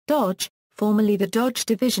Dodge, formerly the Dodge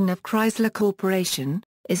division of Chrysler Corporation,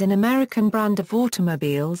 is an American brand of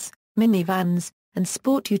automobiles, minivans, and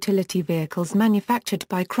sport utility vehicles manufactured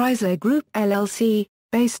by Chrysler Group LLC,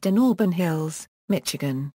 based in Auburn Hills,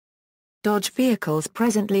 Michigan. Dodge vehicles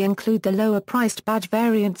presently include the lower-priced badge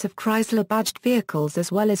variants of Chrysler-badged vehicles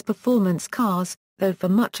as well as performance cars, though for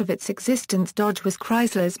much of its existence Dodge was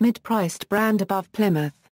Chrysler's mid-priced brand above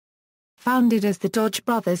Plymouth. Founded as the Dodge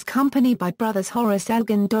Brothers Company by brothers Horace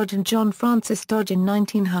Elgin Dodge and John Francis Dodge in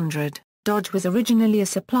 1900, Dodge was originally a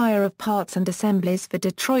supplier of parts and assemblies for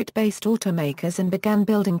Detroit-based automakers and began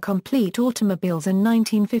building complete automobiles in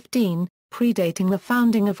 1915, predating the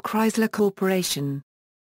founding of Chrysler Corporation.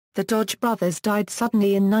 The Dodge brothers died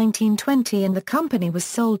suddenly in 1920 and the company was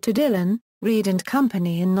sold to Dillon, Reed and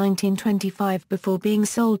Company in 1925 before being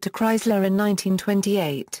sold to Chrysler in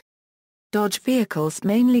 1928. Dodge vehicles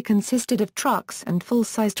mainly consisted of trucks and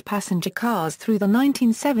full-sized passenger cars through the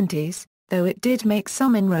 1970s, though it did make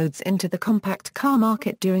some inroads into the compact car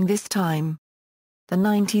market during this time. The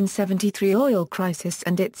 1973 oil crisis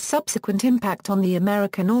and its subsequent impact on the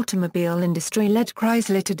American automobile industry led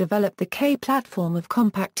Chrysler to develop the K platform of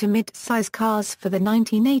compact to mid-size cars for the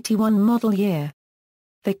 1981 model year.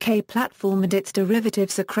 The K platform and its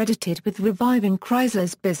derivatives are credited with reviving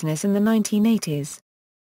Chrysler's business in the 1980s.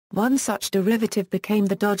 One such derivative became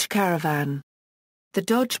the Dodge Caravan. The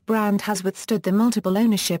Dodge brand has withstood the multiple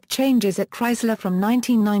ownership changes at Chrysler from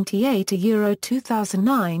 1998 to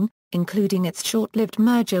 2009, including its short-lived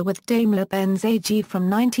merger with Daimler-Benz AG from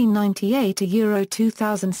 1998 to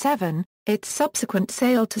 2007, its subsequent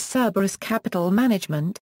sale to Cerberus Capital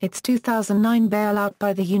Management, its 2009 bailout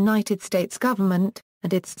by the United States government,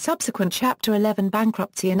 and its subsequent Chapter 11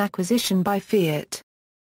 bankruptcy and acquisition by Fiat.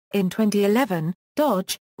 In 2011,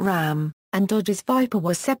 Dodge, Ram, and Dodge's Viper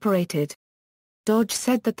were separated. Dodge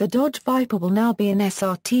said that the Dodge Viper will now be an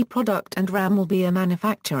SRT product and Ram will be a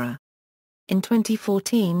manufacturer. In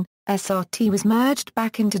 2014, SRT was merged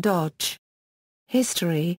back into Dodge.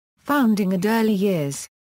 History, founding and early years.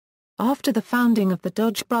 After the founding of the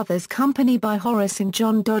Dodge Brothers Company by Horace and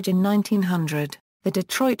John Dodge in 1900, the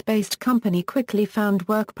Detroit-based company quickly found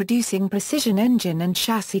work producing precision engine and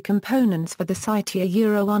chassis components for the Citia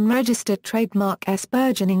unregistered trademark's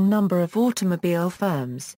burgeoning number of automobile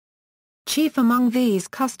firms. Chief among these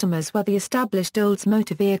customers were the established Olds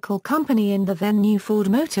Motor Vehicle Company and the then-new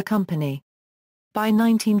Ford Motor Company. By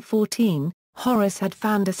 1914, Horace had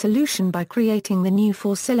found a solution by creating the new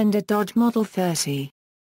four-cylinder Dodge Model 30.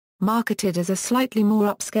 Marketed as a slightly more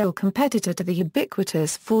upscale competitor to the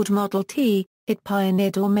ubiquitous Ford Model T, it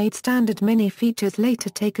pioneered or made standard many features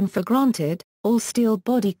later taken for granted, all-steel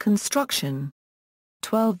body construction,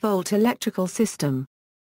 12-volt electrical system,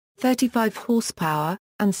 35 horsepower,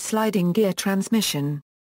 and sliding gear transmission.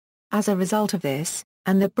 As a result of this,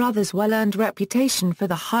 and the brothers' well-earned reputation for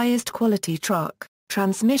the highest quality truck,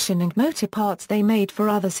 transmission and motor parts they made for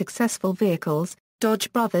other successful vehicles,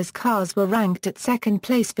 Dodge Brothers cars were ranked at second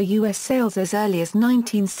place for U.S. sales as early as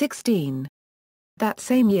 1916. That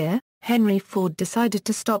same year, Henry Ford decided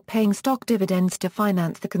to stop paying stock dividends to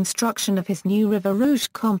finance the construction of his new River Rouge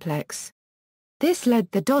complex. This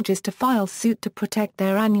led the Dodgers to file suit to protect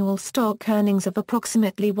their annual stock earnings of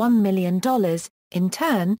approximately $1 million, in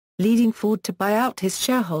turn, leading Ford to buy out his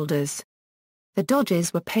shareholders. The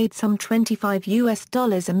Dodgers were paid some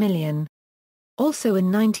 $25 a million. Also in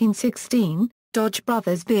 1916, Dodge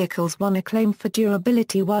Brothers vehicles won acclaim for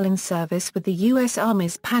durability while in service with the U.S.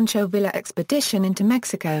 Army's Pancho Villa expedition into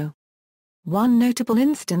Mexico. One notable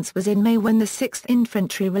instance was in May when the 6th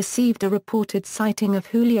Infantry received a reported sighting of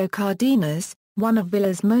Julio Cardenas, one of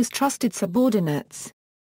Villa's most trusted subordinates.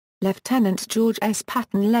 Lieutenant George S.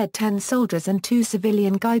 Patton led 10 soldiers and 2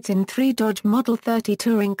 civilian guides in 3 Dodge Model 30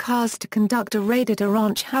 touring cars to conduct a raid at a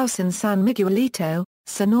ranch house in San Miguelito,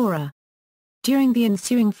 Sonora. During the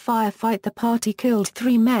ensuing firefight the party killed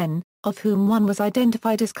 3 men, of whom one was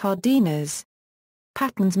identified as Cardenas.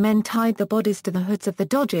 Patton's men tied the bodies to the hoods of the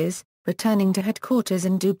Dodges, returning to headquarters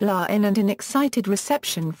in Dublin and an excited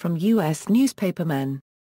reception from U.S. newspapermen.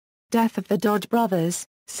 Death of the Dodge brothers,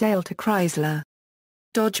 sale to Chrysler.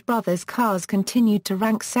 Dodge Brothers cars continued to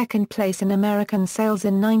rank second place in American sales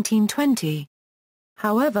in 1920.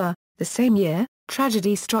 However, the same year,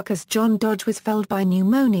 tragedy struck as John Dodge was felled by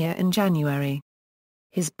pneumonia in January.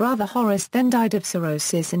 His brother Horace then died of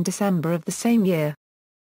cirrhosis in December of the same year.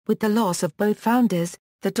 With the loss of both founders,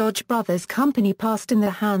 the Dodge Brothers Company passed in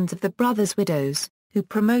the hands of the brothers' widows, who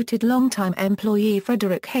promoted longtime employee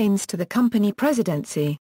Frederick Haynes to the company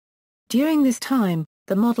presidency. During this time,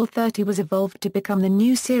 the Model 30 was evolved to become the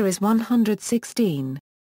new Series 116.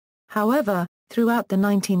 However, Throughout the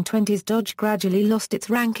 1920s, Dodge gradually lost its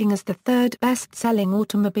ranking as the third best-selling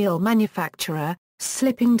automobile manufacturer,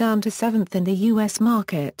 slipping down to seventh in the U.S.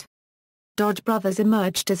 market. Dodge Brothers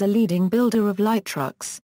emerged as a leading builder of light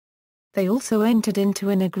trucks. They also entered into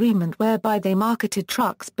an agreement whereby they marketed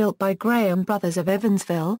trucks built by Graham Brothers of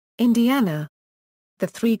Evansville, Indiana. The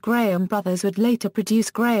three Graham brothers would later produce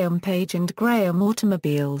Graham-Page and Graham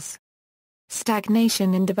automobiles.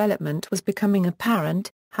 Stagnation in development was becoming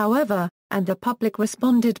apparent, however, and the public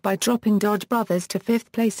responded by dropping Dodge Brothers to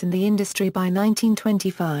fifth place in the industry by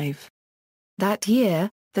 1925. That year,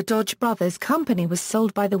 the Dodge Brothers Company was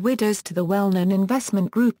sold by the widows to the well-known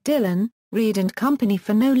investment group Dillon, Reed & Company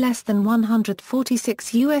for no less than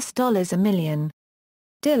 $146 a million.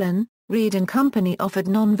 Dillon, Reed & Company offered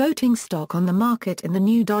non-voting stock on the market in the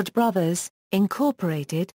new Dodge Brothers,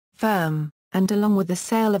 Incorporated, firm, and along with the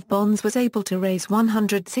sale of bonds was able to raise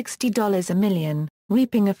 $160 a million,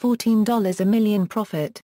 reaping a $14 a million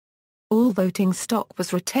profit. All voting stock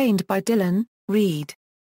was retained by Dillon, Reed.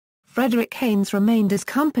 Frederick Haynes remained as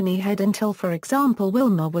company head until, for example,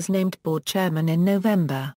 Wilmer was named board chairman in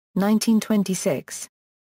November 1926.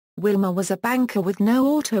 Wilmer was a banker with no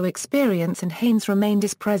auto experience and Haynes remained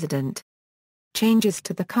as president. Changes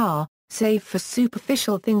to the car, save for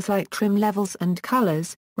superficial things like trim levels and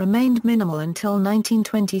colors, remained minimal until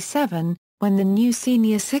 1927, when the new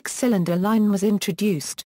senior six-cylinder line was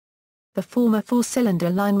introduced. The former four-cylinder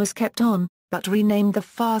line was kept on, but renamed the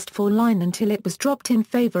Fast Four line until it was dropped in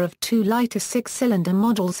favor of two lighter six-cylinder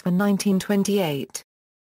models for 1928.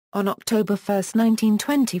 On October 1,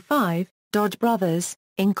 1925, Dodge Brothers,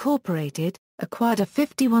 Incorporated, acquired a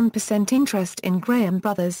 51% interest in Graham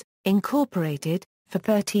Brothers, Incorporated, for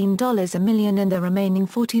 $13 a million and the remaining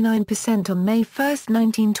 49% on May 1,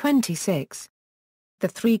 1926. The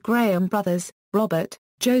three Graham brothers, Robert,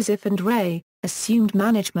 Joseph and Ray, assumed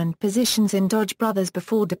management positions in Dodge Brothers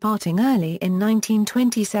before departing early in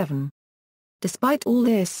 1927. Despite all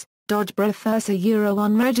this, Dodge Brothers Euro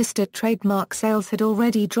unregistered trademark sales had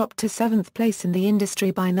already dropped to seventh place in the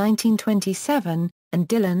industry by 1927, and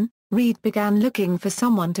Dillon, Reed began looking for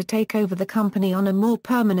someone to take over the company on a more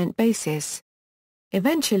permanent basis.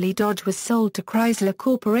 Eventually Dodge was sold to Chrysler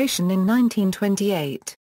Corporation in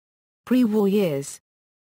 1928. Pre-war years.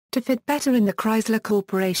 To fit better in the Chrysler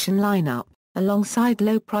Corporation lineup, alongside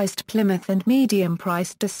low-priced Plymouth and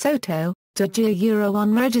medium-priced DeSoto, Dodge Euro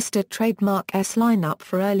unregistered trademark S lineup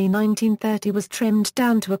for early 1930 was trimmed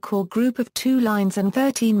down to a core group of 2 lines and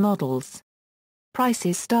 13 models.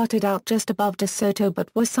 Prices started out just above DeSoto but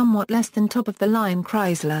were somewhat less than top-of-the-line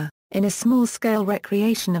Chrysler, in a small-scale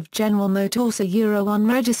recreation of General Motors Euro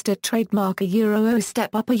unregistered trademark Euro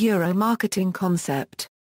step-up Euro marketing concept.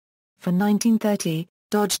 For 1930,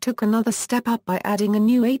 Dodge took another step up by adding a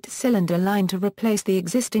new 8-cylinder line to replace the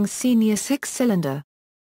existing senior 6-cylinder.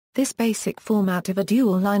 This basic format of a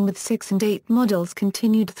dual line with 6 and 8 models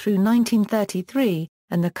continued through 1933,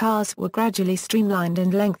 and the cars were gradually streamlined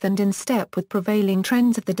and lengthened in step with prevailing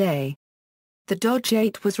trends of the day. The Dodge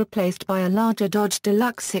 8 was replaced by a larger Dodge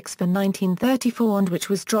Deluxe 6 for 1934 and which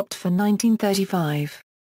was dropped for 1935.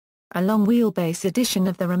 A long wheelbase edition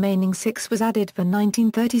of the remaining 6 was added for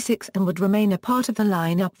 1936 and would remain a part of the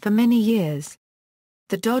lineup for many years.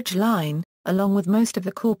 The Dodge line, along with most of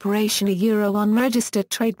the Corporation Euro unregistered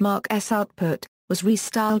trademark S output, was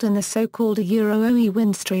restyled in the so-called Euro OE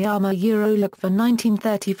Windstreamer Euro look for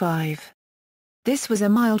 1935. This was a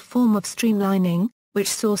mild form of streamlining, which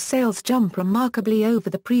saw sales jump remarkably over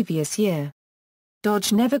the previous year.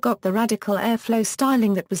 Dodge never got the radical airflow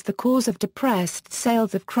styling that was the cause of depressed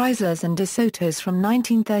sales of Chryslers and DeSotos from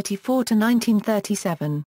 1934 to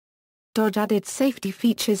 1937. Dodge added safety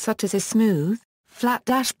features such as a smooth, flat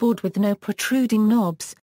dashboard with no protruding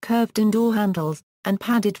knobs, curved door handles, and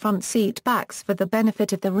padded front seat backs for the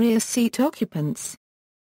benefit of the rear seat occupants.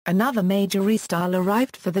 Another major restyle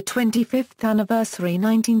arrived for the 25th anniversary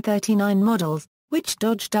 1939 models, which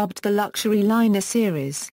Dodge dubbed the Luxury Liner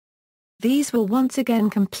Series. These were once again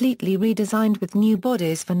completely redesigned with new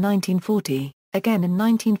bodies for 1940, again in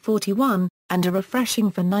 1941, and a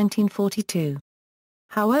refreshing for 1942.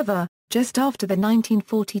 However, just after the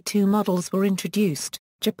 1942 models were introduced,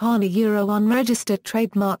 Japan Euro unregistered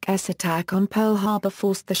trademark S attack on Pearl Harbor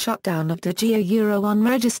forced the shutdown of Dodge Euro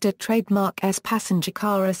unregistered trademark S passenger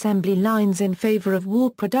car assembly lines in favor of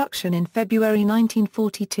war production in February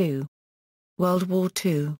 1942. World War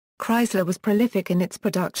II. Chrysler was prolific in its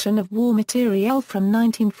production of war materiel from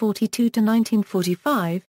 1942 to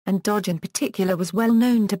 1945, and Dodge in particular was well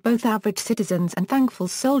known to both average citizens and thankful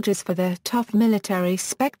soldiers for their tough military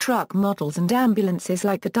spec truck models and ambulances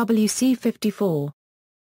like the WC-54.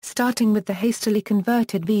 starting with the hastily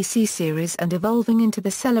converted VC series and evolving into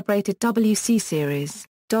the celebrated WC series.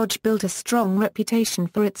 Dodge built a strong reputation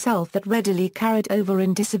for itself that readily carried over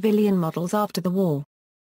into civilian models after the war.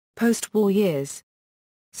 Post-war years.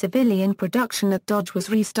 Civilian production at Dodge was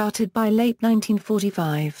restarted by late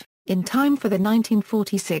 1945, in time for the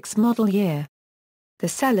 1946 model year. The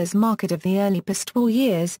seller's market of the early post-war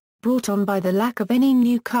years, brought on by the lack of any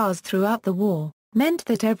new cars throughout the war, meant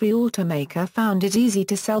that every automaker found it easy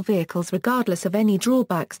to sell vehicles regardless of any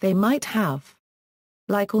drawbacks they might have.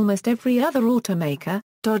 Like almost every other automaker,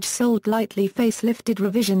 Dodge sold lightly facelifted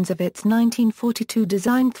revisions of its 1942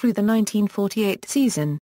 design through the 1948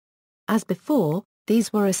 season. As before,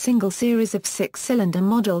 these were a single series of six-cylinder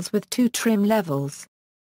models with two trim levels.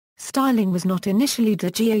 Styling was not initially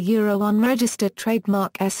Dodge Euro unregistered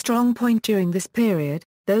trademark's strong point during this period,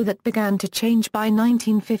 though that began to change by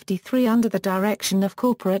 1953 under the direction of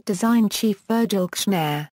corporate design chief Virgil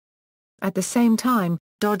Kshner. At the same time,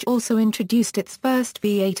 Dodge also introduced its first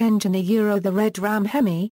V8 engine the Red Ram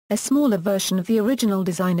Hemi, a smaller version of the original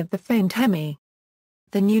design of the famed Hemi.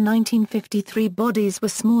 The new 1953 bodies were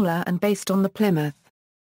smaller and based on the Plymouth.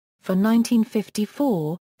 For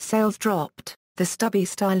 1954, sales dropped, the stubby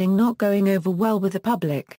styling not going over well with the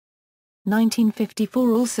public.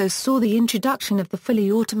 1954 also saw the introduction of the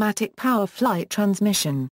fully automatic power flight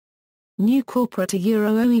transmission. New corporate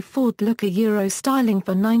OE Ford look styling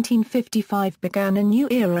for 1955 began a new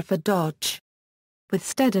era for Dodge. With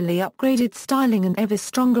steadily upgraded styling and ever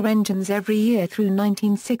stronger engines every year through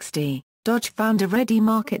 1960, Dodge found a ready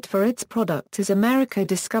market for its products as America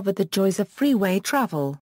discovered the joys of freeway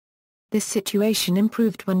travel. This situation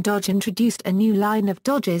improved when Dodge introduced a new line of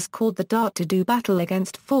Dodges called the Dart to do battle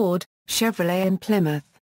against Ford, Chevrolet and Plymouth.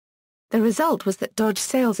 The result was that Dodge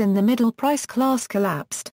sales in the middle price class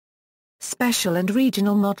collapsed. Special and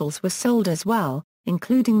regional models were sold as well,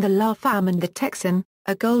 including the La Femme and the Texan,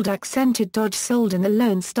 a gold-accented Dodge sold in the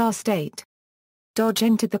Lone Star State. Dodge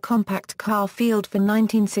entered the compact car field for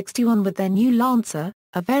 1961 with their new Lancer,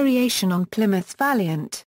 a variation on Plymouth's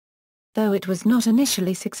Valiant. Though it was not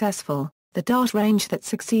initially successful, the Dart range that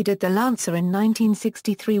succeeded the Lancer in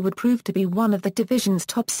 1963 would prove to be one of the division's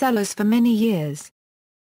top sellers for many years.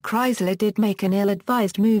 Chrysler did make an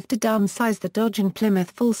ill-advised move to downsize the Dodge and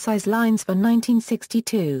Plymouth full-size lines for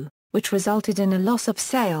 1962, which resulted in a loss of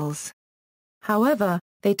sales. However,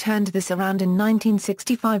 they turned this around in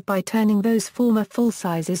 1965 by turning those former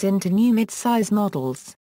full-sizes into new mid-size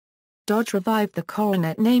models. Dodge revived the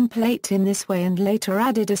Coronet nameplate in this way and later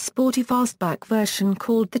added a sporty fastback version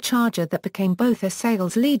called the Charger that became both a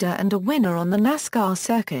sales leader and a winner on the NASCAR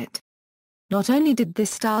circuit. Not only did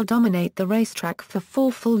this style dominate the racetrack for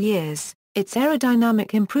 4 full years, its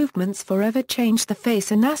aerodynamic improvements forever changed the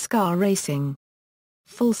face of NASCAR racing.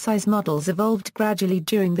 Full-size models evolved gradually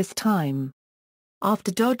during this time.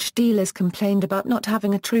 After Dodge dealers complained about not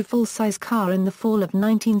having a true full-size car in the fall of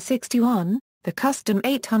 1961, the Custom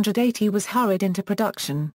 880 was hurried into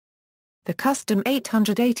production. The Custom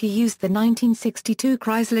 880 used the 1962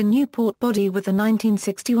 Chrysler Newport body with the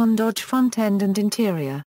 1961 Dodge front end and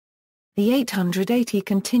interior. The 880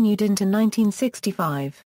 continued into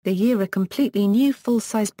 1965, the year a completely new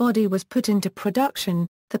full-size body was put into production.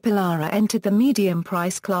 The Polara entered the medium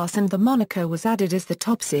price class and the Monaco was added as the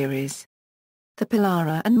top series. The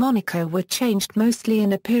Polara and Monaco were changed mostly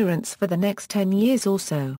in appearance for the next 10 years or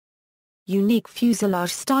so. Unique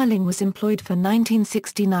fuselage styling was employed for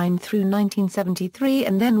 1969 through 1973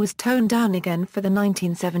 and then was toned down again for the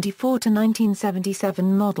 1974 to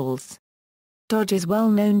 1977 models. Dodge is well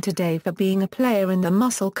known today for being a player in the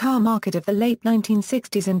muscle car market of the late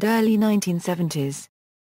 1960s and early 1970s.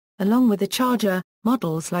 Along with the Charger,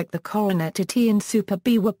 models like the Coronet T and Super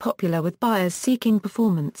B were popular with buyers seeking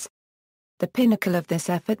performance. The pinnacle of this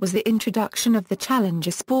effort was the introduction of the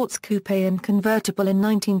Challenger Sports Coupe and Convertible in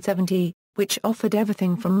 1970, which offered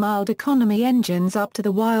everything from mild economy engines up to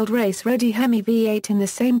the wild race-ready Hemi V8 in the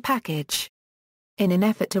same package. In an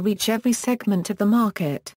effort to reach every segment of the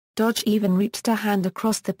market, Dodge even reached a hand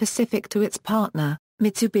across the Pacific to its partner,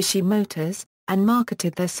 Mitsubishi Motors, and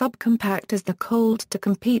marketed their subcompact as the Colt to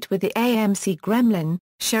compete with the AMC Gremlin,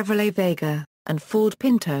 Chevrolet Vega, and Ford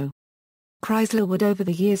Pinto. Chrysler would over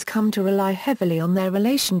the years come to rely heavily on their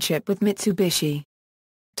relationship with Mitsubishi.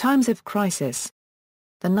 Times of crisis.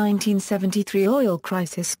 The 1973 oil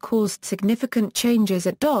crisis caused significant changes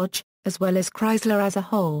at Dodge, as well as Chrysler as a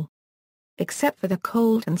whole. Except for the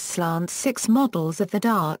Colt and Slant 6 models of the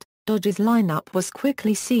Dart, Dodge's lineup was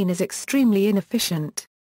quickly seen as extremely inefficient.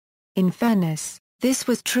 In fairness, this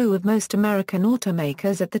was true of most American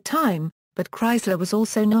automakers at the time, but Chrysler was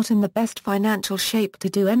also not in the best financial shape to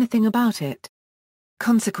do anything about it.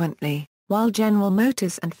 Consequently, while General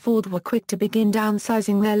Motors and Ford were quick to begin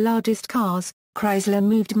downsizing their largest cars, Chrysler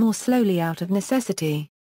moved more slowly out of necessity.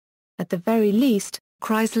 At the very least,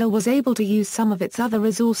 Chrysler was able to use some of its other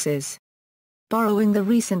resources. Borrowing the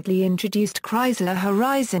recently introduced Chrysler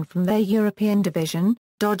Horizon from their European division,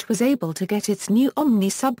 Dodge was able to get its new Omni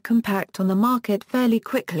subcompact on the market fairly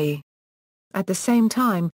quickly. At the same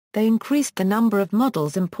time, they increased the number of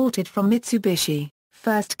models imported from Mitsubishi.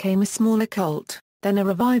 First came a smaller Colt, then a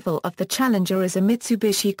revival of the Challenger as a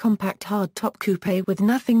Mitsubishi compact hardtop coupe with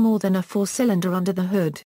nothing more than a four-cylinder under the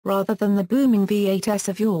hood, rather than the booming V8s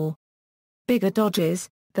of yore. Bigger Dodges,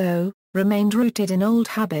 though, remained rooted in old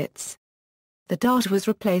habits. The Dodge was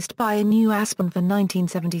replaced by a new Aspen for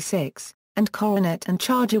 1976, and Coronet and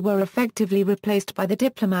Charger were effectively replaced by the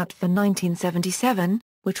Diplomat for 1977,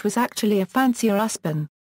 which was actually a fancier Aspen.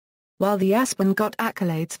 While the Aspen got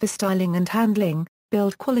accolades for styling and handling,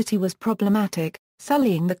 build quality was problematic,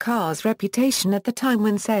 sullying the car's reputation at the time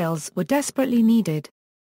when sales were desperately needed.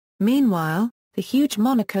 Meanwhile, the huge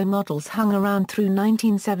Monaco models hung around through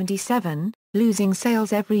 1977, losing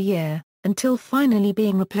sales every year, until finally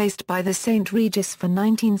being replaced by the St. Regis for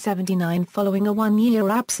 1979 following a one-year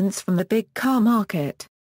absence from the big car market.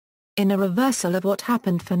 In a reversal of what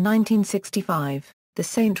happened for 1965, the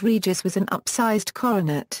St. Regis was an upsized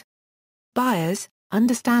Coronet. Buyers,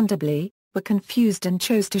 understandably, were confused and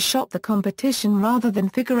chose to shop the competition rather than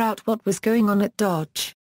figure out what was going on at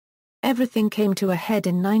Dodge. Everything came to a head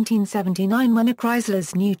in 1979 when a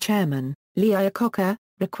Chrysler's new chairman, Lee Iacocca,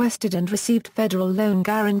 requested and received federal loan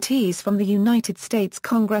guarantees from the United States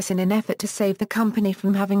Congress in an effort to save the company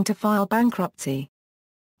from having to file bankruptcy.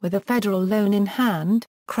 With a federal loan in hand,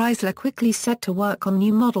 Chrysler quickly set to work on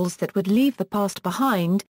new models that would leave the past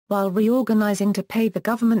behind, while reorganizing to pay the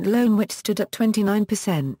government loan which stood at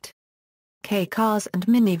 29%. K-cars and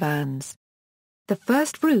minivans. The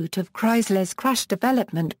first fruit of Chrysler's crash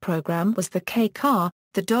development program was the K-car,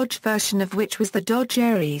 the Dodge version of which was the Dodge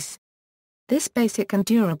Aries. This basic and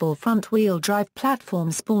durable front-wheel drive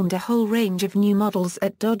platform spawned a whole range of new models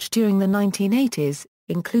at Dodge during the 1980s,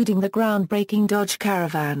 including the groundbreaking Dodge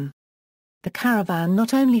Caravan. The Caravan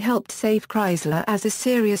not only helped save Chrysler as a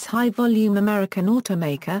serious high-volume American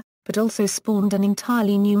automaker, but also spawned an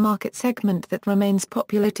entirely new market segment that remains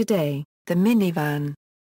popular today, the minivan.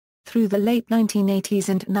 Through the late 1980s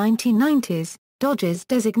and 1990s, Dodge's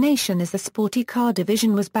designation as the sporty car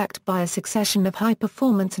division was backed by a succession of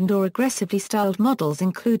high-performance and/or aggressively styled models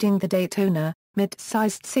including the Daytona,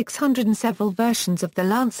 mid-sized 600 and several versions of the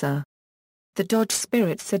Lancer. The Dodge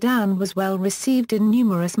Spirit sedan was well received in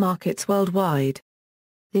numerous markets worldwide.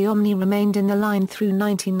 The Omni remained in the line through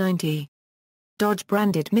 1990.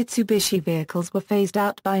 Dodge-branded Mitsubishi vehicles were phased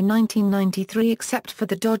out by 1993 except for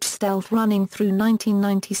the Dodge Stealth running through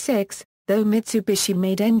 1996, though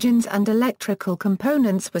Mitsubishi-made engines and electrical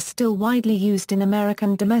components were still widely used in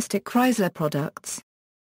American domestic Chrysler products.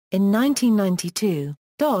 In 1992,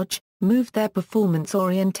 Dodge moved their performance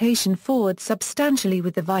orientation forward substantially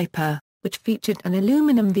with the Viper, which featured an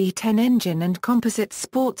aluminum V10 engine and composite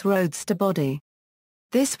sports roadster body.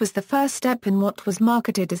 This was the first step in what was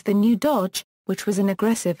marketed as the new Dodge, which was an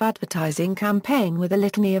aggressive advertising campaign with a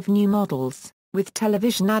litany of new models, with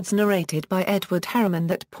television ads narrated by Edward Harriman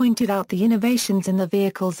that pointed out the innovations in the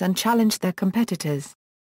vehicles and challenged their competitors.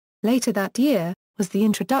 Later that year, was the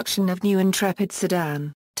introduction of new Intrepid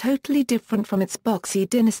sedan, totally different from its boxy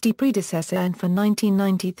Dynasty predecessor, and for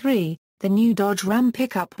 1993, the new Dodge Ram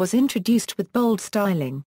pickup was introduced with bold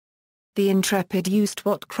styling. The Intrepid used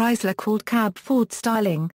what Chrysler called cab Ford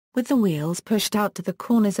styling, with the wheels pushed out to the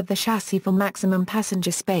corners of the chassis for maximum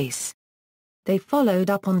passenger space. They followed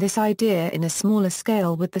up on this idea in a smaller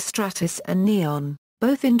scale with the Stratus and Neon,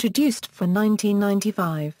 both introduced for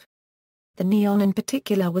 1995. The Neon in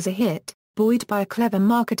particular was a hit, buoyed by a clever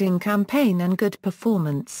marketing campaign and good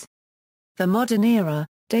performance. The modern era,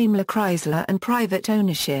 Daimler Chrysler and private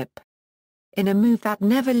ownership. In a move that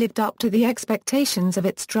never lived up to the expectations of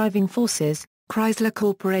its driving forces, Chrysler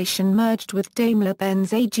Corporation merged with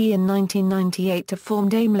Daimler-Benz AG in 1998 to form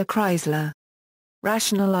Daimler Chrysler.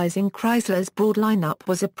 Rationalizing Chrysler's broad lineup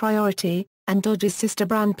was a priority, and Dodge's sister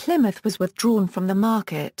brand Plymouth was withdrawn from the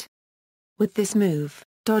market. With this move,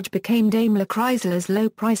 Dodge became Daimler Chrysler's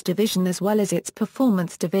low-price division as well as its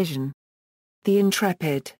performance division. The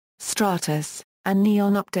Intrepid, Stratus, and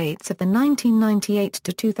Neon updates of the 1998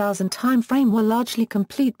 to 2000 timeframe were largely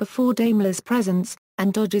complete before Daimler's presence,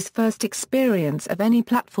 and Dodge's first experience of any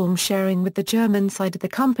platform sharing with the German side of the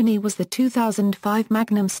company was the 2005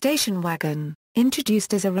 Magnum station wagon,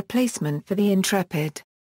 introduced as a replacement for the Intrepid.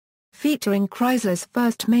 Featuring Chrysler's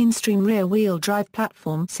first mainstream rear-wheel drive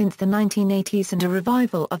platform since the 1980s and a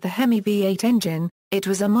revival of the Hemi V8 engine, it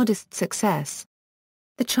was a modest success.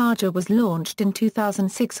 The Charger was launched in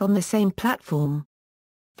 2006 on the same platform.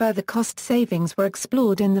 Further cost savings were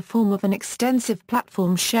explored in the form of an extensive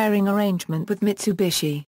platform sharing arrangement with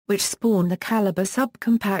Mitsubishi, which spawned the Caliber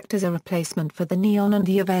subcompact as a replacement for the Neon and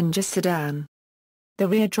the Avenger sedan. The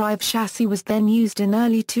rear-drive chassis was then used in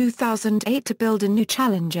early 2008 to build a new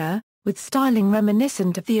Challenger, with styling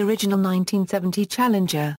reminiscent of the original 1970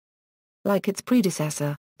 Challenger. Like its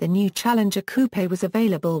predecessor, the new Challenger Coupe was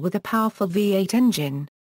available with a powerful V8 engine.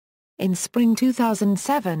 In spring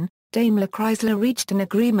 2007, Daimler Chrysler reached an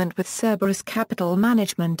agreement with Cerberus Capital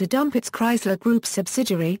Management to dump its Chrysler Group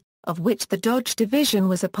subsidiary, of which the Dodge division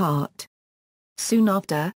was a part. Soon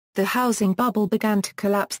after, the housing bubble began to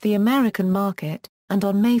collapse the American market, and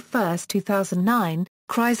on May 1, 2009,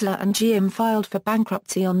 Chrysler and GM filed for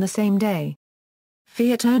bankruptcy on the same day.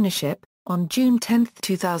 Fiat ownership. On June 10,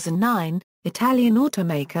 2009, Italian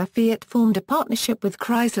automaker Fiat formed a partnership with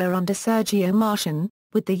Chrysler under Sergio Marchionne,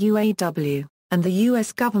 with the UAW, and the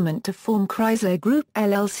U.S. government to form Chrysler Group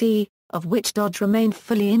LLC, of which Dodge remained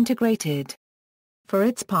fully integrated. For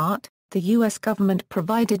its part, the U.S. government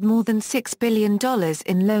provided more than $6 billion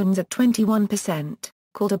in loans at 21%,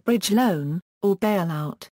 called a bridge loan, or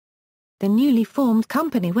bailout. The newly formed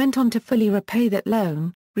company went on to fully repay that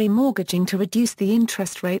loan, remortgaging to reduce the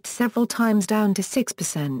interest rate several times down to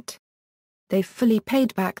 6%. They fully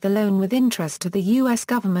paid back the loan with interest to the U.S.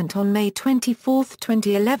 government on May 24,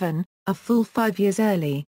 2011, a full 5 years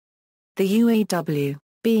early. The UAW,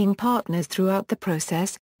 being partners throughout the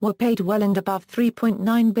process, were paid well and above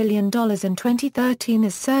 $3.9 billion in 2013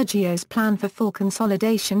 as Sergio's plan for full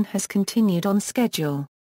consolidation has continued on schedule.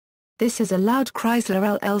 This has allowed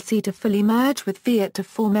Chrysler LLC to fully merge with Fiat to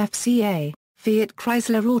form FCA, Fiat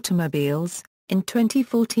Chrysler Automobiles, in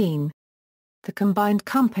 2014. The combined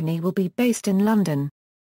company will be based in London.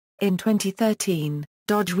 In 2013,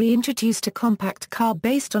 Dodge reintroduced a compact car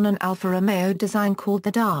based on an Alfa Romeo design called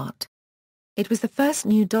the Dart. It was the first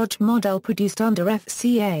new Dodge model produced under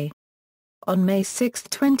FCA. On May 6,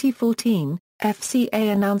 2014,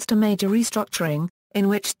 FCA announced a major restructuring, in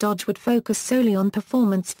which Dodge would focus solely on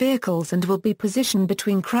performance vehicles and will be positioned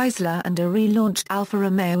between Chrysler and a relaunched Alfa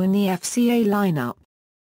Romeo in the FCA lineup.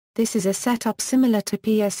 This is a setup similar to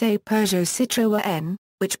PSA Peugeot Citroën,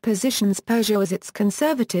 which positions Peugeot as its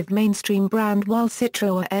conservative mainstream brand while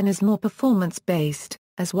Citroën is more performance-based,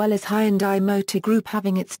 as well as Hyundai Motor Group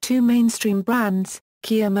having its two mainstream brands,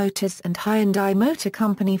 Kia Motors and Hyundai Motor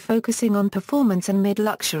Company focusing on performance and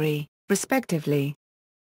mid-luxury, respectively.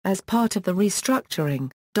 As part of the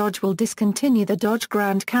restructuring, Dodge will discontinue the Dodge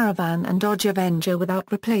Grand Caravan and Dodge Avenger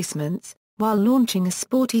without replacements, while launching a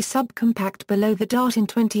sporty subcompact below the Dart in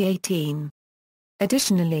 2018.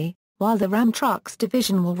 Additionally, while the Ram Trucks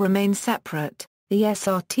division will remain separate, the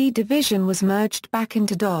SRT division was merged back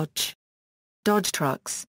into Dodge. Dodge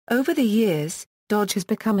Trucks. Over the years, Dodge has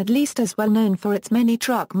become at least as well known for its many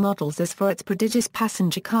truck models as for its prodigious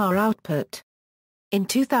passenger car output. In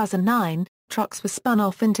 2009, Trucks was spun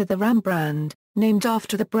off into the Ram brand, named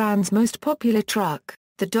after the brand's most popular truck,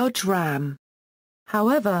 the Dodge Ram.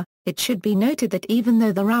 However, it should be noted that even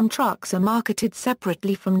though the Ram trucks are marketed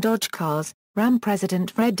separately from Dodge cars, Ram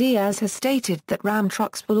President Fred Diaz has stated that Ram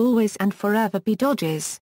trucks will always and forever be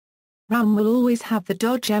Dodges. Ram will always have the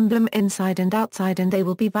Dodge emblem inside and outside and they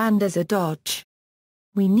will be banned as a Dodge.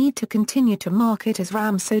 We need to continue to market as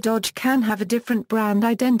Ram so Dodge can have a different brand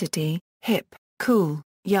identity, hip, cool,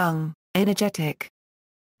 young, energetic.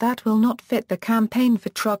 That will not fit the campaign for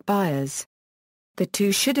truck buyers. The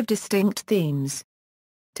two should have distinct themes.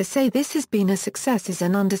 To say this has been a success is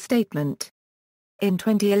an understatement. In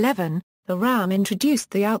 2011, the Ram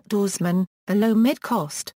introduced the Outdoorsman, a low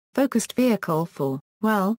mid-cost, focused vehicle for,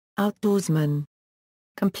 well, outdoorsmen.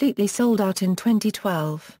 Completely sold out in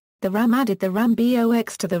 2012, the Ram added the Ram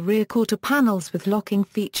BOX to the rear quarter panels with locking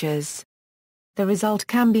features. The result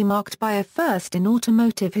can be marked by a first in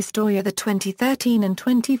automotive history. The 2013 and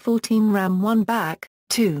 2014 Ram won back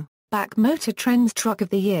Motor Trend's Truck of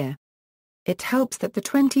the Year. It helps that the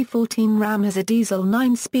 2014 Ram has a diesel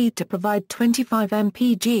 9-speed to provide 25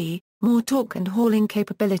 mpg, more torque and hauling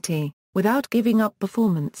capability, without giving up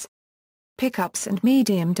performance. Pickups and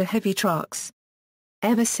medium to heavy trucks.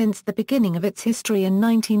 Ever since the beginning of its history in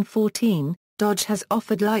 1914, Dodge has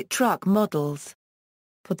offered light truck models.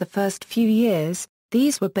 For the first few years,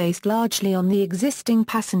 these were based largely on the existing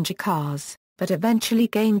passenger cars, but eventually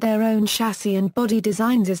gained their own chassis and body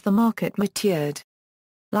designs as the market matured.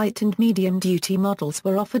 Light and medium-duty models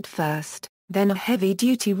were offered first, Then a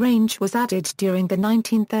heavy-duty range was added during the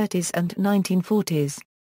 1930s and 1940s.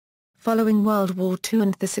 Following World War II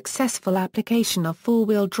and the successful application of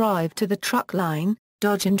four-wheel drive to the truck line,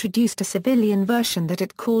 Dodge introduced a civilian version that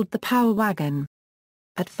it called the Power Wagon.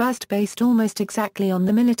 At first based almost exactly on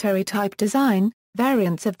the military-type design,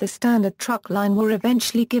 variants of the standard truck line were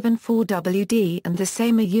eventually given 4WD and the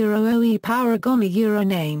same OE Power Wagon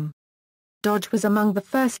name. Dodge was among the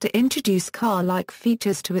first to introduce car-like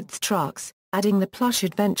features to its trucks, adding the plush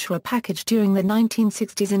Adventurer package during the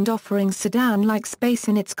 1960s and offering sedan-like space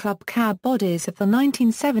in its club cab bodies of the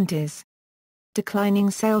 1970s.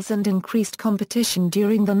 Declining sales and increased competition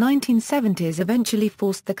during the 1970s eventually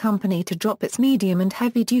forced the company to drop its medium and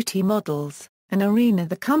heavy-duty models, an arena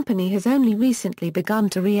the company has only recently begun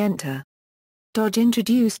to re-enter. Dodge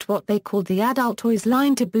introduced what they called the Adult Toys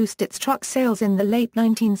line to boost its truck sales in the late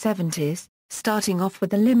 1970s, starting off with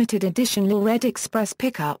the limited edition Red Express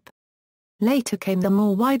pickup. Later came the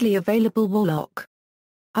more widely available Warlock.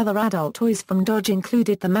 Other adult toys from Dodge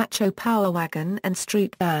included the Macho Power Wagon and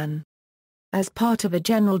Street Van. As part of a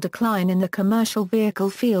general decline in the commercial vehicle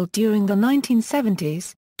field during the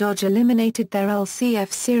 1970s, Dodge eliminated their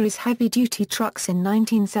LCF series heavy-duty trucks in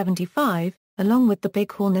 1975, along with the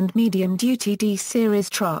Bighorn and medium-duty D-series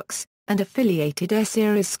trucks, and affiliated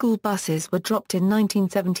S-series school buses were dropped in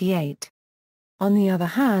 1978. On the other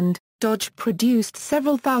hand, Dodge produced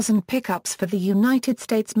several thousand pickups for the United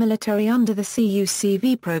States military under the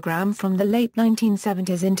CUCV program from the late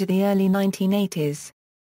 1970s into the early 1980s.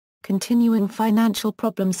 Continuing financial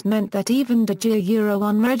problems meant that even Dodge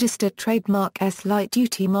unregistered trademark S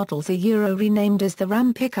light-duty models renamed as the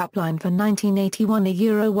Ram pickup line for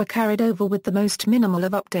 1981 were carried over with the most minimal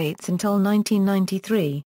of updates until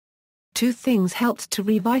 1993. Two things helped to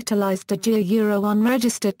revitalize Dodge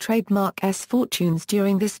unregistered trademark S fortunes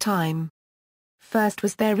during this time. First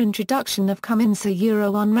was their introduction of Cummins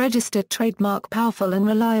unregistered trademark powerful and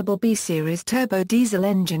reliable B-Series turbo diesel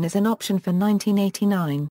engine as an option for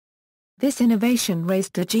 1989. This innovation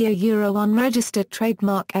raised Dodge unregistered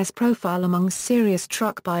trademark S profile among serious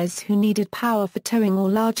truck buyers who needed power for towing or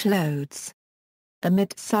large loads. A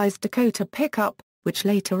mid-size Dakota pickup, which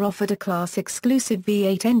later offered a class-exclusive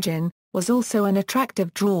V8 engine, was also an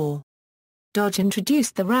attractive draw. Dodge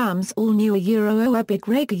introduced the Ram's all-new a Big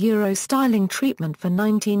Rig styling treatment for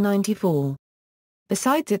 1994.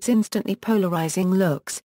 Besides its instantly polarizing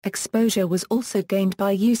looks, exposure was also gained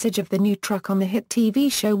by usage of the new truck on the hit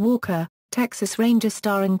TV show Walker, Texas Ranger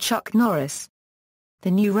starring Chuck Norris.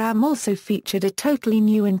 The new Ram also featured a totally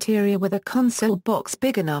new interior with a console box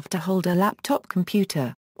big enough to hold a laptop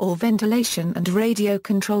computer, or ventilation and radio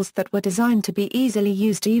controls that were designed to be easily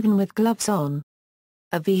used even with gloves on.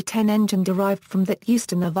 A V10 engine derived from that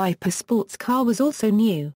used in the Viper sports car was also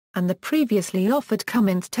new, and the previously offered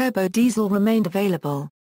Cummins turbo diesel remained available.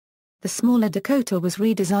 The smaller Dakota was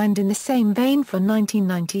redesigned in the same vein for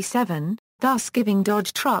 1997, thus giving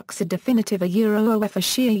Dodge trucks a definitive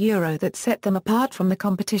Euro that set them apart from the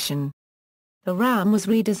competition. The Ram was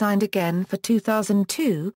redesigned again for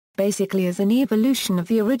 2002, basically as an evolution of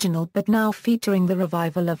the original but now featuring the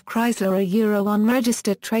revival of Chrysler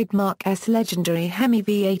unregistered trademark S legendary Hemi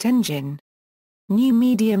V8 engine. New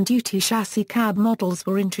medium-duty chassis cab models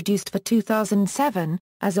were introduced for 2007,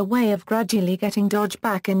 as a way of gradually getting Dodge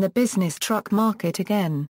back in the business truck market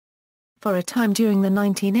again. For a time during the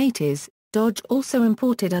 1980s, Dodge also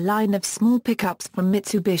imported a line of small pickups from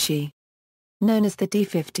Mitsubishi. Known as the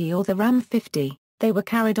D50 or the Ram 50, they were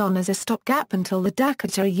carried on as a stopgap until the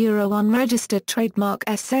Dakota unregistered trademark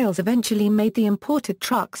S sales eventually made the imported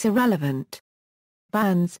trucks irrelevant.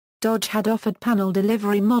 Vans. Dodge had offered panel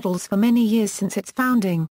delivery models for many years since its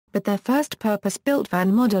founding, but their first purpose-built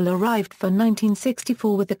van model arrived for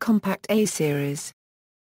 1964 with the compact A-Series.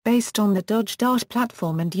 Based on the Dodge Dart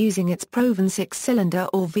platform and using its proven six-cylinder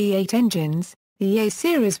or V8 engines, the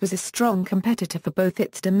A-Series was a strong competitor for both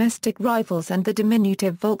its domestic rivals and the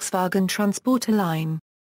diminutive Volkswagen Transporter line.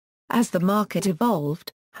 As the market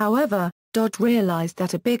evolved, however, Dodge realized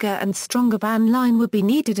that a bigger and stronger van line would be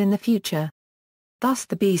needed in the future. Thus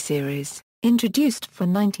the B-Series, introduced for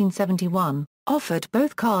 1971, offered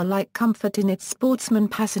both car-like comfort in its sportsman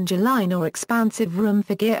passenger line or expansive room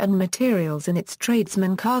for gear and materials in its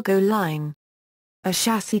tradesman cargo line. A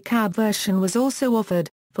chassis cab version was also offered,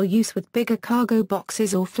 for use with bigger cargo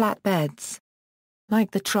boxes or flatbeds.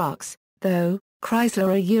 Like the trucks, though,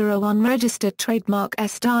 Chrysler unregistered trademark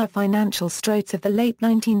S dire financial straits of the late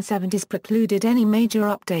 1970s precluded any major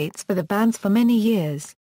updates for the vans for many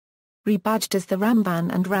years. Rebadged as the Ram Van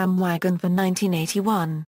and Ram Wagon for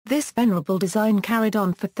 1981, This venerable design carried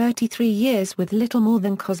on for 33 years with little more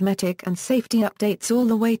than cosmetic and safety updates all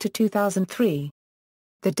the way to 2003.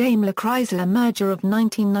 The Daimler-Chrysler merger of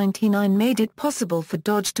 1999 made it possible for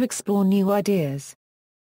Dodge to explore new ideas.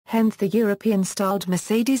 Hence the European-styled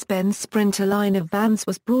Mercedes-Benz Sprinter line of vans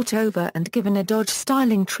was brought over and given a Dodge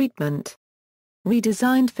styling treatment.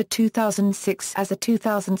 Redesigned for 2006 as a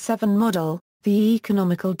 2007 model, the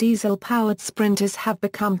economical diesel-powered Sprinters have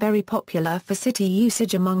become very popular for city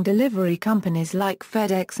usage among delivery companies like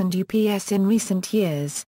FedEx and UPS in recent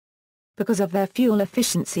years. Because of their fuel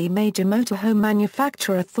efficiency, major motorhome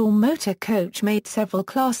manufacturer Thor Motor Coach made several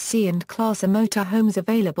Class C and Class A motorhomes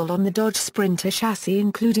available on the Dodge Sprinter chassis,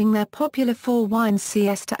 including their popular Four Winds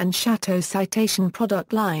Siesta and Chateau Citation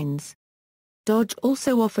product lines. Dodge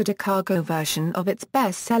also offered a cargo version of its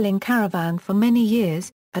best-selling Caravan for many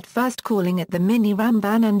years, at first calling it the Mini Ram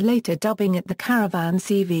van and later dubbing it the Caravan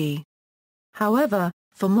CV. However,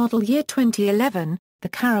 for model year 2011, the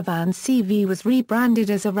Caravan CV was rebranded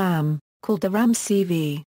as a Ram, called the Ram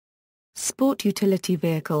CV. Sport utility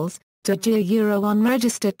vehicles. Dodge Euro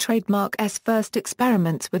unregistered trademark S first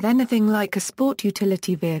experiments with anything like a sport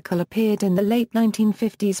utility vehicle appeared in the late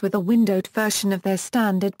 1950s with a windowed version of their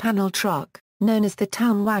standard panel truck, known as the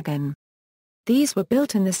Town Wagon. These were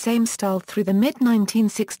built in the same style through the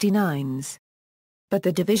mid-1969s. But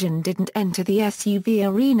the division didn't enter the SUV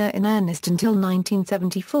arena in earnest until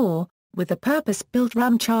 1974, with the purpose-built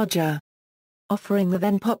Ram Charger. Offering the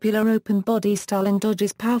then-popular open-body style in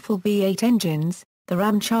Dodge's powerful V8 engines, the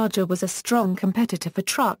Ram Charger was a strong competitor for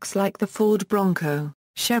trucks like the Ford Bronco,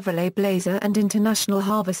 Chevrolet Blazer and International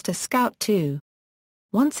Harvester Scout II.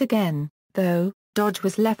 Once again, though, Dodge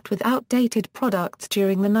was left with outdated products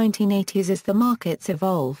during the 1980s as the markets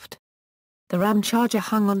evolved. The Ram Charger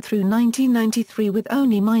hung on through 1993 with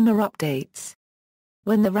only minor updates.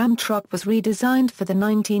 When the Ram truck was redesigned for the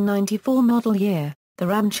 1994 model year, the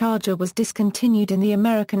Ram Charger was discontinued in the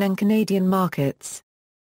American and Canadian markets.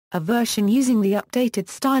 A version using the updated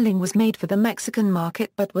styling was made for the Mexican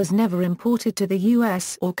market but was never imported to the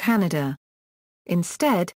US or Canada.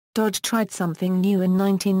 Instead, Dodge tried something new in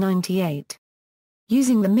 1998.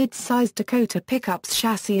 Using the mid-sized Dakota pickups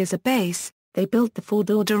chassis as a base, they built the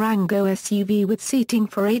four-door Durango SUV with seating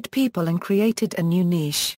for 8 people and created a new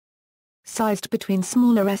niche. Sized between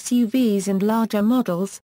smaller SUVs and larger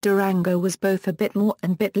models, Durango was both a bit more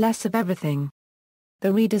and bit less of everything. The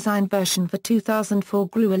redesigned version for 2004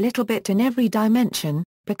 grew a little bit in every dimension,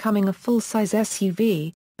 becoming a full-size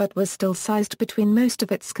SUV, but was still sized between most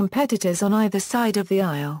of its competitors on either side of the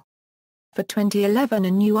aisle. For 2011,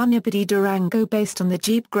 a new unibody Durango based on the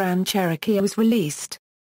Jeep Grand Cherokee was released.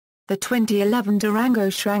 The 2011 Durango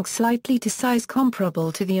shrank slightly to size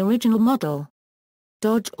comparable to the original model.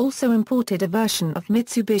 Dodge also imported a version of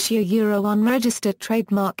Mitsubishi Euro unregistered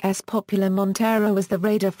trademark S popular Montero as the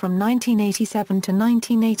Raider from 1987 to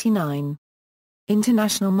 1989.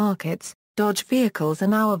 International markets. Dodge vehicles are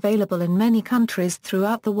now available in many countries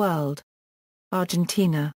throughout the world.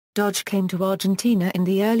 Argentina. Dodge came to Argentina in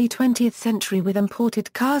the early 20th century with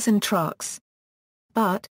imported cars and trucks.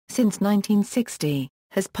 But, since 1960,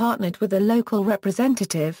 has partnered with a local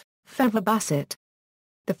representative, Fevre Bassett.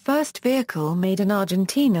 The first vehicle made in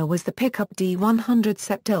Argentina was the pickup D100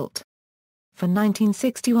 Septilt. From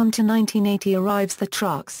 1961 to 1980 arrives the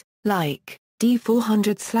trucks, like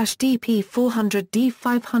D400/DP400,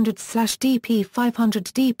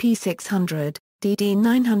 D500/DP500, DP600,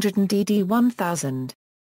 DD900 and DD1000.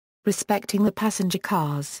 Respecting the passenger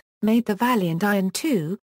cars, made the Valiant Iron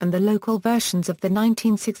II, and the local versions of the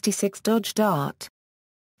 1966 Dodge Dart.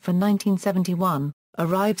 From 1971,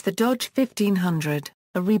 arrives the Dodge 1500,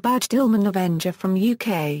 a rebadged Hillman Avenger from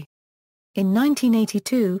UK. In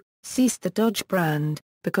 1982, ceased the Dodge brand,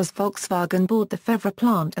 because Volkswagen bought the Fevre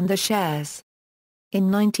plant and the shares.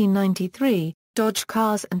 In 1993, Dodge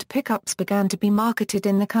cars and pickups began to be marketed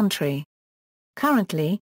in the country.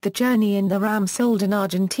 Currently, the Journey and the Ram sold in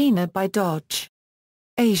Argentina by Dodge.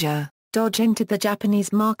 Asia. Dodge entered the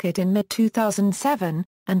Japanese market in mid-2007,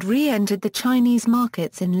 and re-entered the Chinese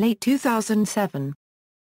markets in late 2007.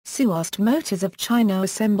 Suost Motors of China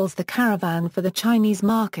assembles the Caravan for the Chinese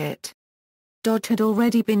market. Dodge had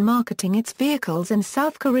already been marketing its vehicles in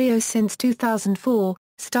South Korea since 2004,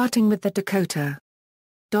 starting with the Dakota.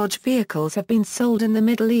 Dodge vehicles have been sold in the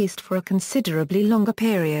Middle East for a considerably longer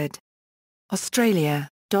period. Australia.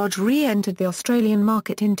 Dodge re-entered the Australian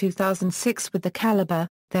market in 2006 with the Caliber,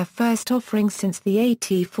 their first offering since the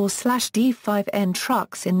AT4/D5N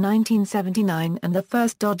trucks in 1979 and the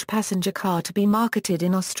first Dodge passenger car to be marketed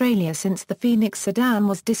in Australia since the Phoenix sedan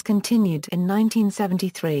was discontinued in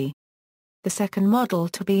 1973. The second model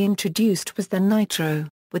to be introduced was the Nitro,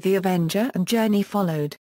 with the Avenger and Journey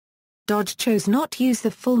followed. Dodge chose not to use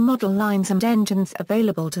the full model lines and engines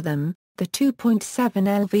available to them, the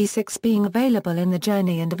 2.7L V6 being available in the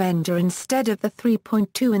Journey and Avenger instead of the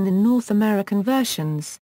 3.2 in the North American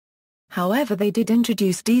versions. However, they did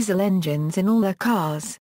introduce diesel engines in all their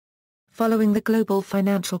cars. Following the global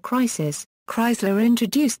financial crisis, Chrysler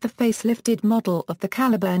introduced the facelifted model of the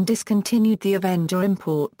Caliber and discontinued the Avenger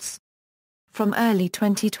imports. From early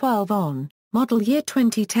 2012 on, model year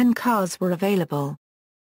 2010 cars were available.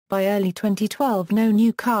 By early 2012 no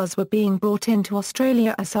new cars were being brought into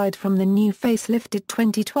Australia aside from the new facelifted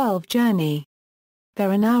 2012 Journey.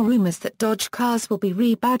 There are now rumours that Dodge cars will be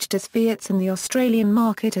rebadged as Fiats in the Australian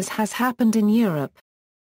market as has happened in Europe.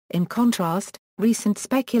 In contrast, recent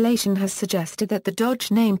speculation has suggested that the Dodge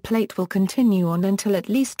nameplate will continue on until at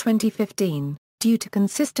least 2015, due to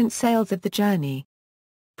consistent sales of the Journey.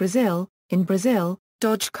 Brazil. In Brazil,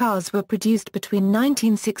 Dodge cars were produced between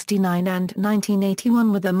 1969 and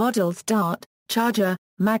 1981 with the models Dart, Charger,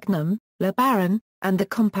 Magnum, LeBaron, and the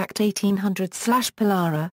compact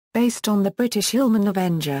 1800/Polara, based on the British Hillman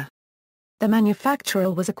Avenger. The manufacturer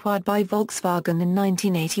was acquired by Volkswagen in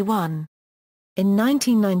 1981. In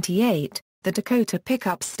 1998, the Dakota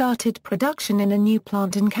pickup started production in a new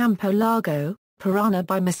plant in Campo Largo, Paraná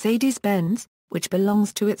by Mercedes-Benz, which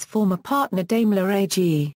belongs to its former partner Daimler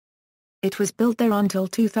AG. It was built there until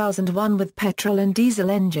 2001 with petrol and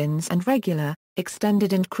diesel engines and regular,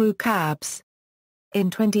 extended and crew cabs.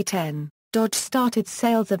 In 2010, Dodge started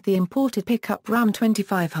sales of the imported pickup Ram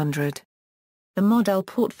 2500. The model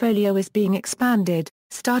portfolio is being expanded,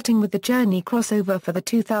 starting with the Journey crossover for the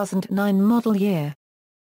 2009 model year.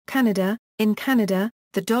 Canada. In Canada,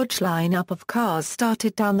 the Dodge lineup of cars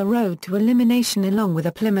started down the road to elimination along with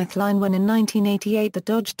a Plymouth line when in 1988 the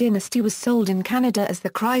Dodge Dynasty was sold in Canada as the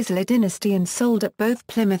Chrysler Dynasty and sold at both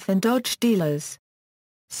Plymouth and Dodge dealers.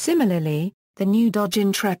 Similarly, the new Dodge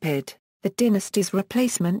Intrepid, the Dynasty's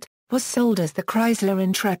replacement, was sold as the Chrysler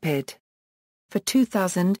Intrepid. For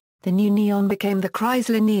 2000, the new Neon became the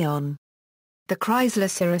Chrysler Neon. The Chrysler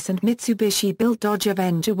Cirrus and Mitsubishi-built Dodge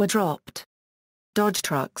Avenger were dropped. Dodge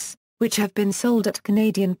trucks, which have been sold at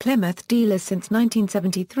Canadian Plymouth dealers since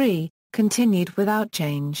 1973, continued without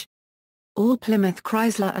change. All Plymouth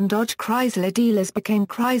Chrysler and Dodge Chrysler dealers became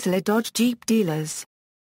Chrysler Dodge Jeep dealers.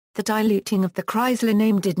 The diluting of the Chrysler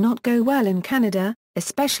name did not go well in Canada,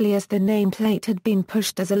 especially as the nameplate had been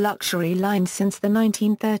pushed as a luxury line since the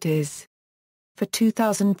 1930s. For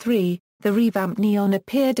 2003, the revamped Neon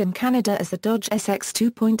appeared in Canada as the Dodge SX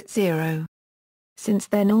 2.0. Since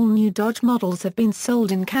then all new Dodge models have been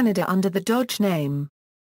sold in Canada under the Dodge name.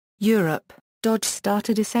 Europe. Dodge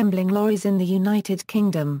started assembling lorries in the United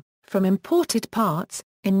Kingdom, from imported parts,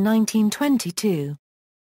 in 1922.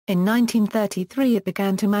 In 1933 it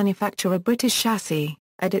began to manufacture a British chassis,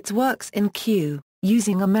 at its works in Kew,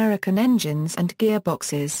 using American engines and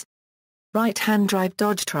gearboxes. Right-hand drive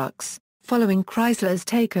Dodge trucks, following Chrysler's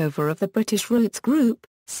takeover of the British Rootes Group,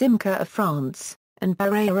 Simca of France, and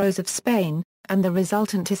Barreiros of Spain, and the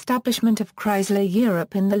resultant establishment of Chrysler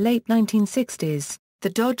Europe in the late 1960s, the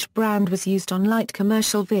Dodge brand was used on light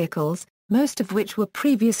commercial vehicles, most of which were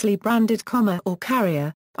previously branded Commer or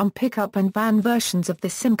Carrier, on pickup and van versions of the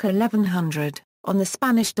Simca 1100, on the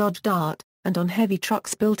Spanish Dodge Dart, and on heavy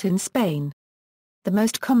trucks built in Spain. The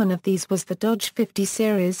most common of these was the Dodge 50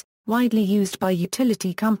 series, widely used by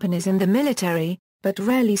utility companies and the military, but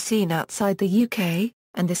rarely seen outside the UK,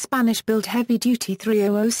 and the Spanish-built heavy-duty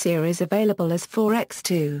 300 series available as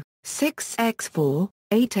 4x2, 6x4,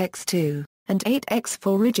 8x2, and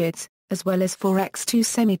 8x4 rigids, as well as 4x2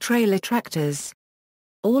 semi-trailer tractors.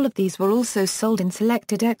 All of these were also sold in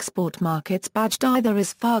selected export markets badged either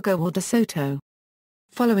as Fargo or DeSoto.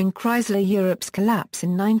 Following Chrysler Europe's collapse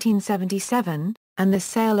in 1977, and the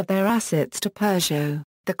sale of their assets to Peugeot,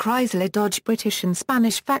 the Chrysler Dodge British and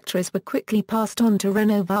Spanish factories were quickly passed on to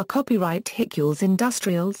Renault via copyright Hickules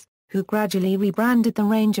Industrials, who gradually rebranded the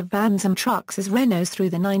range of vans and trucks as Renaults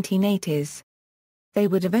through the 1980s. They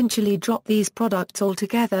would eventually drop these products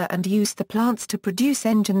altogether and use the plants to produce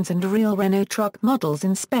engines and real Renault truck models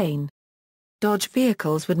in Spain. Dodge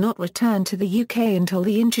vehicles would not return to the UK until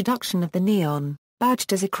the introduction of the Neon,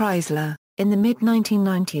 badged as a Chrysler, in the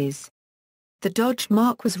mid-1990s. The Dodge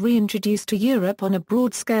marque was reintroduced to Europe on a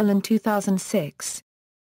broad scale in 2006.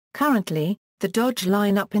 Currently, the Dodge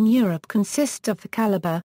lineup in Europe consists of the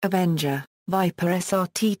Caliber, Avenger, Viper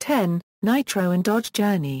SRT10, Nitro and Dodge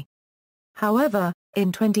Journey. However,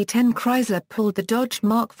 in 2010 Chrysler pulled the Dodge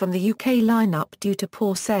marque from the UK lineup due to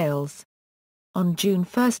poor sales. On June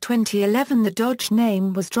 1, 2011 the Dodge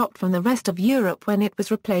name was dropped from the rest of Europe when it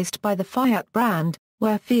was replaced by the Fiat brand,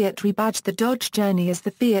 where Fiat rebadged the Dodge Journey as the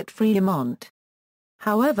Fiat Fremont.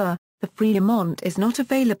 However, the Fremont is not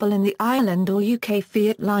available in the Ireland or UK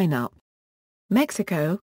Fiat lineup.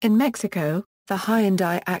 Mexico. In Mexico, the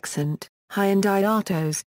Hyundai Accent, Hyundai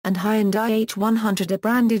Autos, and Hyundai H100 are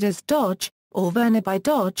branded as Dodge, or Verna by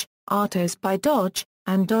Dodge, Autos by Dodge,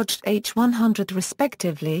 and Dodge H100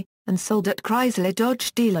 respectively, and sold at Chrysler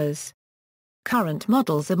Dodge dealers. Current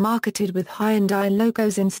models are marketed with Hyundai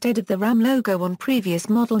logos instead of the Ram logo on previous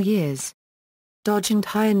model years. Dodge and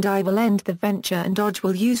Hyundai will end the venture and Dodge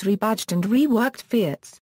will use rebadged and reworked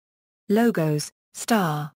Fiats. Logos.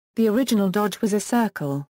 Star. The original Dodge was a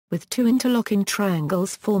circle, with two interlocking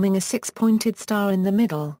triangles forming a six-pointed star in the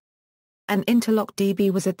middle. An interlock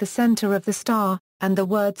DB was at the center of the star, and the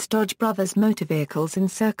words Dodge Brothers Motor Vehicles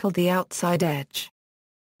encircled the outside edge.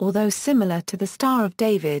 Although similar to the Star of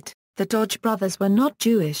David, the Dodge brothers were not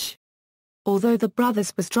Jewish. Although the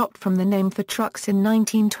brothers was dropped from the name for trucks in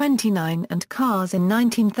 1929 and cars in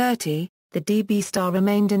 1930, the DB star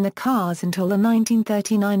remained in the cars until the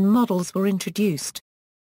 1939 models were introduced.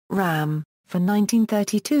 Ram. For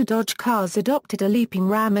 1932 Dodge cars adopted a leaping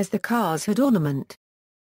ram as the car's hood ornament.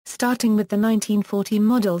 Starting with the 1940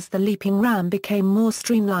 models the leaping ram became more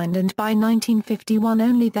streamlined and by 1951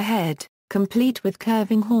 only the head, complete with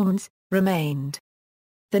curving horns, remained.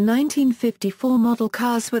 The 1954 model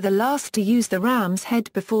cars were the last to use the ram's head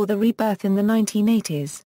before the rebirth in the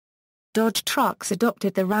 1980s. Dodge trucks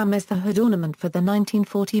adopted the ram as the hood ornament for the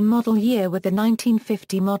 1940 model year with the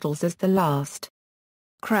 1950 models as the last.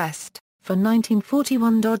 Crest. For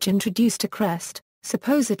 1941 Dodge introduced a crest,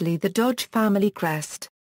 supposedly the Dodge family crest.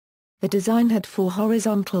 The design had four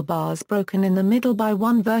horizontal bars broken in the middle by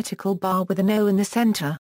one vertical bar with an O in the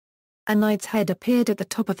center. A knight's head appeared at the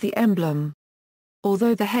top of the emblem.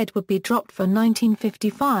 Although the head would be dropped for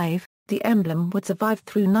 1955, the emblem would survive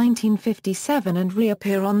through 1957 and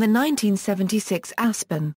reappear on the 1976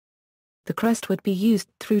 Aspen. The crest would be used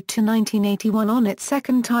through to 1981 on its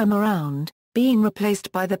second time around, being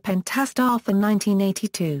replaced by the Pentastar for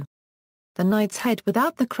 1982. The knight's head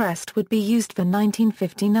without the crest would be used for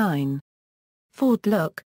 1959. Ford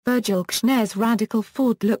look. Virgil Kshner's radical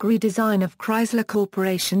Ford look redesign of Chrysler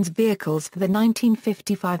Corporation's vehicles for the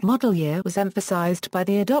 1955 model year was emphasized by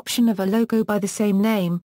the adoption of a logo by the same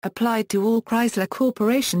name, applied to all Chrysler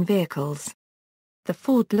Corporation vehicles. The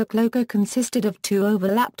Ford look logo consisted of two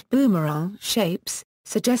overlapped boomerang shapes,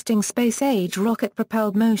 suggesting space-age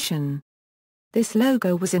rocket-propelled motion. This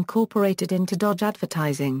logo was incorporated into Dodge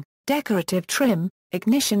advertising, decorative trim,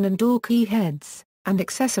 ignition and door key heads, and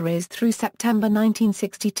accessories through September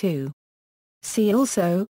 1962. See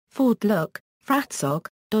also, Ford look, Fratzog.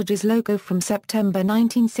 Dodge's logo from September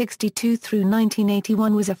 1962 through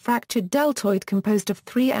 1981 was a fractured deltoid composed of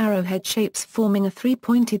three arrowhead shapes forming a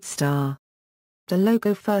three-pointed star. The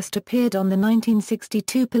logo first appeared on the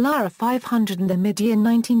 1962 Polara 500 and the mid-year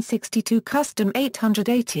 1962 Custom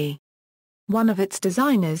 880. One of its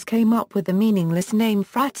designers came up with the meaningless name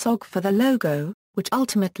Fratzog for the logo, which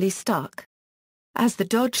ultimately stuck. As the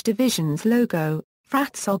Dodge division's logo,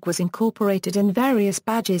 Fratzog was incorporated in various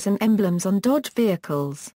badges and emblems on Dodge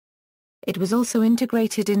vehicles. It was also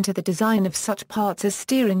integrated into the design of such parts as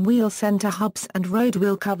steering wheel center hubs and road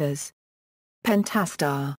wheel covers.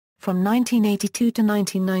 Pentastar. From 1982 to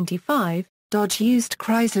 1995, Dodge used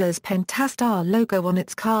Chrysler's Pentastar logo on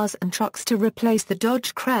its cars and trucks to replace the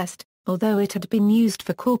Dodge crest, although it had been used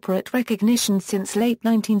for corporate recognition since late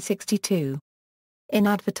 1962. In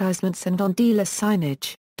advertisements and on dealer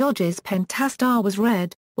signage, Dodge's Pentastar was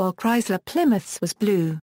red, while Chrysler Plymouth's was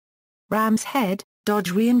blue. Ram's head.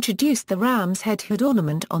 Dodge reintroduced the Ram's head hood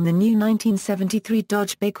ornament on the new 1973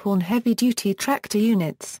 Dodge Bighorn heavy-duty tractor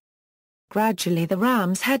units. Gradually the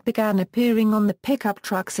Ram's head began appearing on the pickup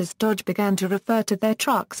trucks as Dodge began to refer to their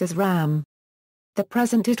trucks as Ram. The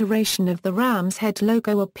present iteration of the Ram's head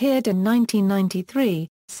logo appeared in 1993,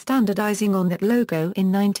 standardizing on that logo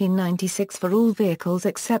in 1996 for all vehicles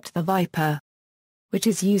except the Viper, which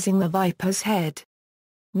is using the Viper's head.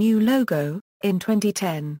 New logo. In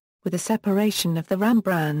 2010, with the separation of the Ram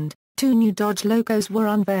brand, two new Dodge logos were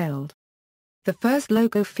unveiled. The first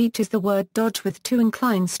logo features the word Dodge with two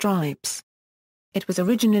inclined stripes. It was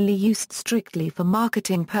originally used strictly for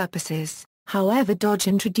marketing purposes, however Dodge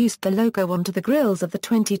introduced the logo onto the grilles of the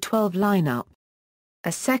 2012 lineup.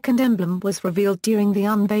 A second emblem was revealed during the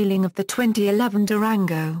unveiling of the 2011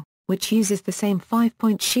 Durango, which uses the same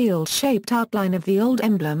five-point shield-shaped outline of the old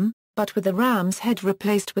emblem, but with the Ram's head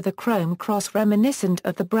replaced with a chrome cross reminiscent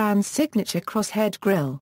of the brand's signature crosshead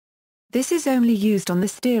grille. This is only used on the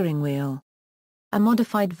steering wheel. A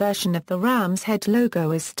modified version of the Ram's head logo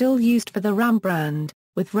is still used for the Ram brand,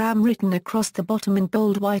 with Ram written across the bottom in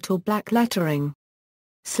bold white or black lettering.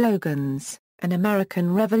 Slogans: An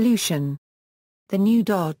American Revolution. The New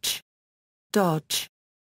Dodge. Dodge.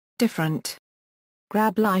 Different.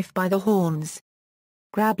 Grab life by the horns.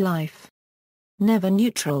 Grab life. Never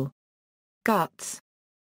neutral. Guts.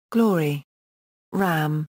 Glory.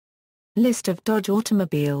 Ram. List of Dodge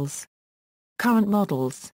automobiles. Current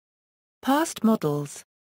models. Past models.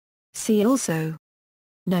 See also.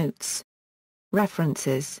 Notes.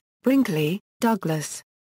 References: Brinkley, Douglas.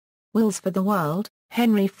 Wheels for the World,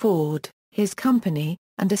 Henry Ford, His Company,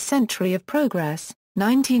 and A Century of Progress,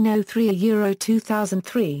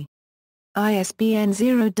 1903–2003. ISBN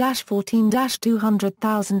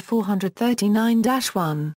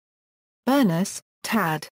 0-14-200439-1. Burness,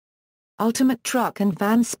 Tad. Ultimate Truck and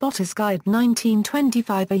Van Spotter's Guide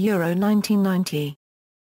 1925–1990.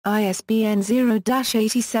 ISBN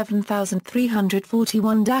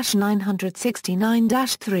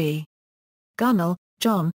 0-87341-969-3. Gunnell,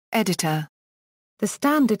 John, Editor. The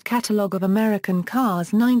Standard Catalogue of American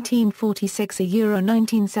Cars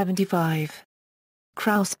 1946–1975.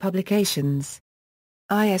 Krause Publications.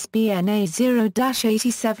 ISBN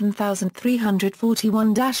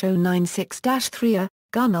A0-87341-096-3.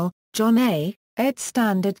 Gunnell, John A., ed.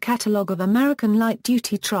 Standard Catalogue of American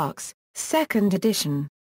Light-Duty Trucks, 2nd edition.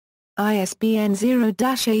 ISBN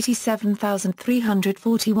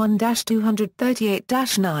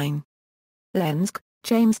 0-87341-238-9. Lensk,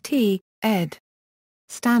 James T., ed.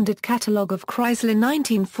 Standard Catalogue of Chrysler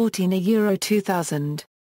 1914–2000.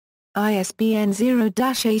 ISBN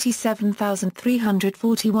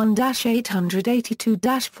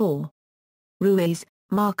 0-87341-882-4. Ruiz,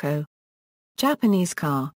 Marco. Japanese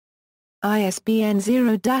Car. ISBN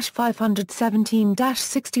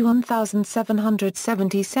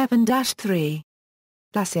 0-517-61777-3.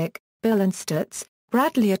 Classic, Bill and Stutz,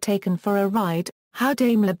 Bradley are taken for a ride, how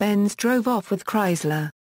Daimler-Benz drove off with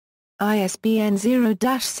Chrysler. ISBN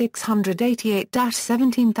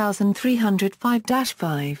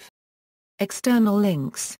 0-688-17305-5. External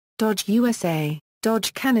links: Dodge USA,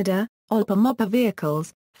 Dodge Canada, Olpa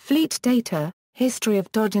Vehicles, Fleet Data, History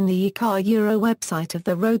of Dodge in the e-car Euro website of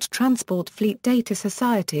the Road Transport Fleet Data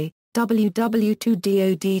Society, www.dodge.com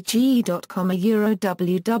Euro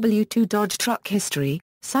www. Dodge Truck History,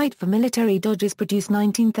 site for military Dodges produced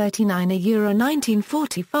 1939 Euro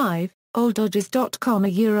 1945, olddodges.com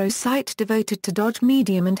Euro site devoted to Dodge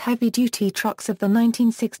medium and heavy-duty trucks of the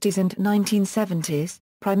 1960s and 1970s,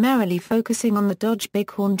 primarily focusing on the Dodge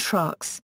Bighorn trucks.